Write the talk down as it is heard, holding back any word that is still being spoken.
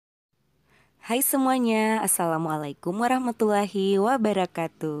Hai semuanya, Assalamualaikum warahmatullahi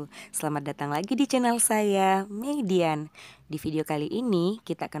wabarakatuh. Selamat datang lagi di channel saya, Median. Di video kali ini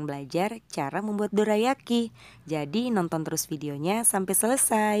kita akan belajar cara membuat dorayaki. Jadi nonton terus videonya sampai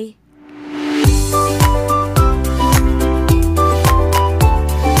selesai.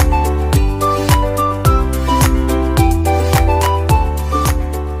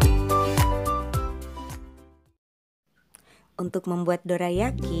 Untuk membuat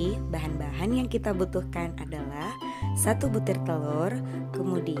dorayaki, bahan-bahan yang kita butuhkan adalah 1 butir telur,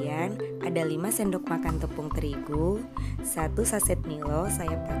 kemudian ada 5 sendok makan tepung terigu, 1 saset Milo,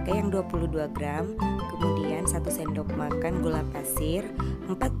 saya pakai yang 22 gram, kemudian 1 sendok makan gula pasir,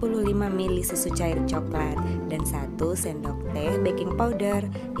 45 ml susu cair coklat, dan 1 sendok teh baking powder.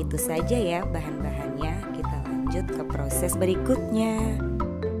 Itu saja ya bahan-bahannya, kita lanjut ke proses berikutnya.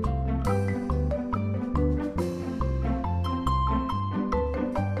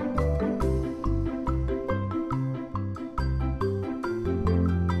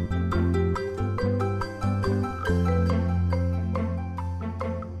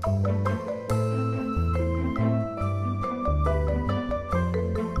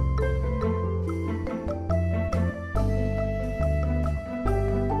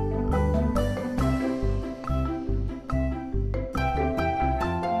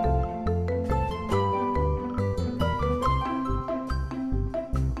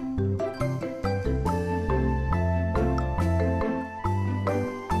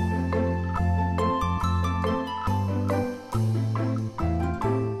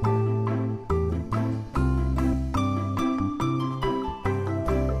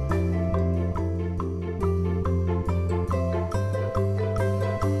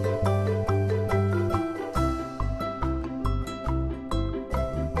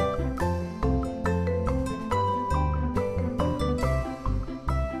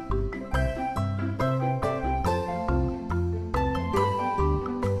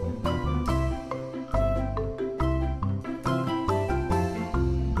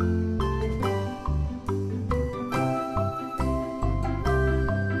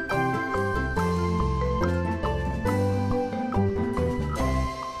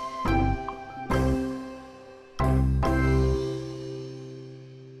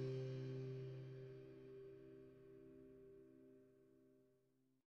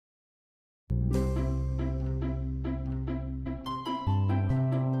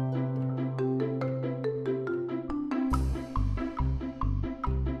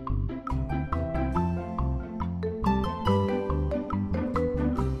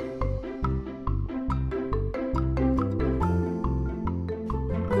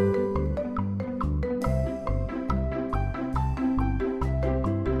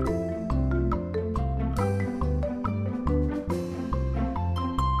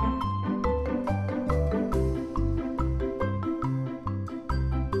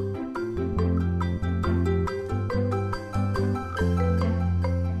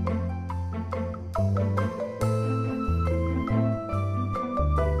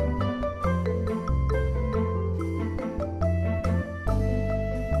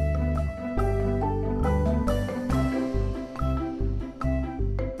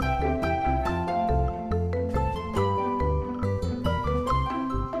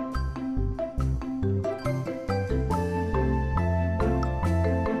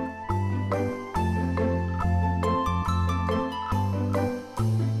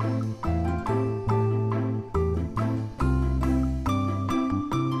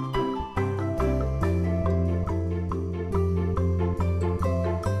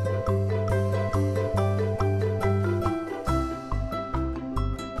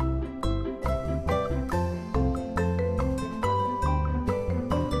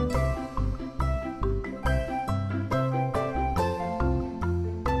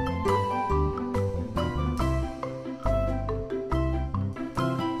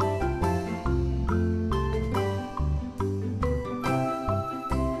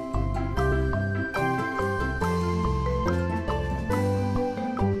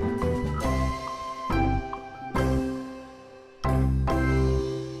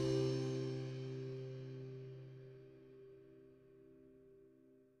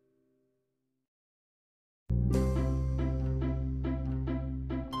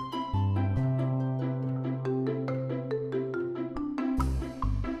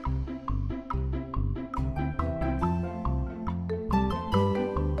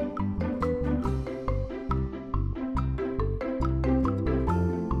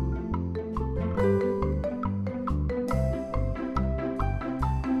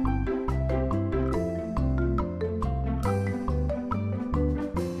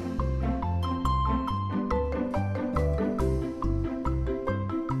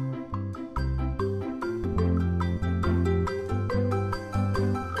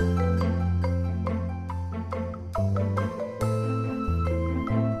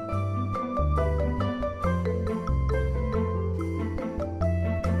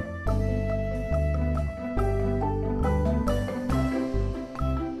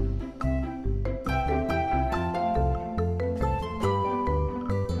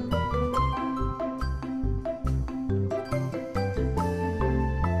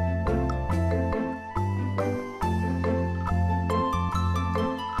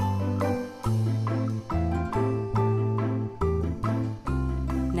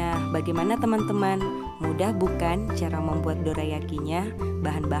 Bagaimana teman-teman? Mudah bukan cara membuat dorayakinya?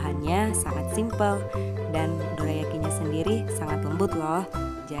 Bahan-bahannya sangat simpel dan dorayakinya sendiri sangat lembut loh.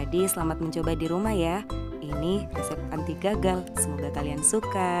 Jadi selamat mencoba di rumah ya. Ini resep anti gagal. Semoga kalian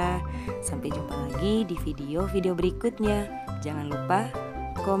suka. Sampai jumpa lagi di video-video berikutnya. Jangan lupa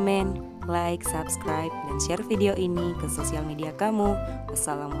komen, like, subscribe, dan share video ini ke sosial media kamu.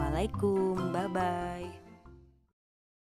 Wassalamualaikum, bye-bye.